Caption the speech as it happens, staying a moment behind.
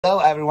Hello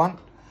everyone,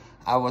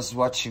 I was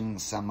watching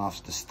some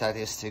of the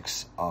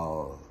statistics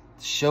of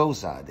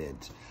shows I did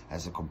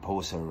as a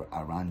composer,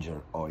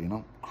 arranger, or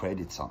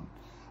credits on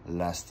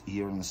last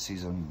year in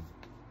season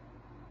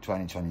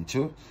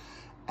 2022,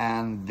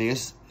 and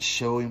this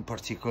show in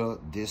particular,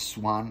 this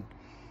one,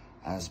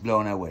 has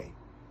blown away.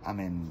 I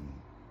mean,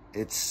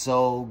 it's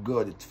so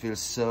good, it feels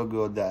so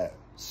good that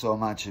so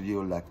much of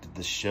you liked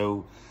the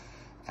show,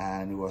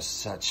 and it was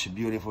such a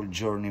beautiful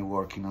journey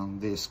working on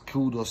this.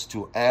 Kudos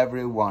to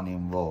everyone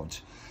involved.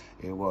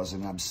 It was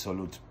an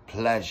absolute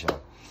pleasure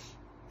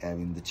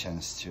having the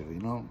chance to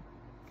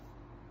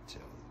to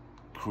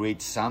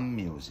create some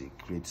music,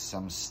 create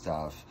some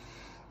stuff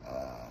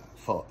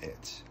for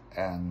it.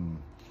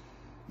 And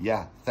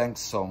yeah,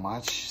 thanks so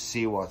much.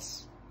 See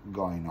what's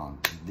going on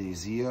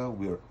this year.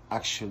 We're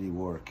actually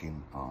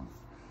working on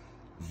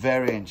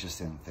very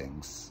interesting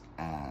things,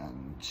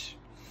 and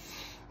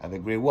have a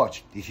great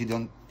watch. If you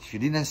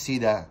didn't see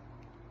that,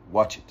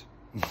 watch it.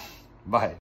 Bye.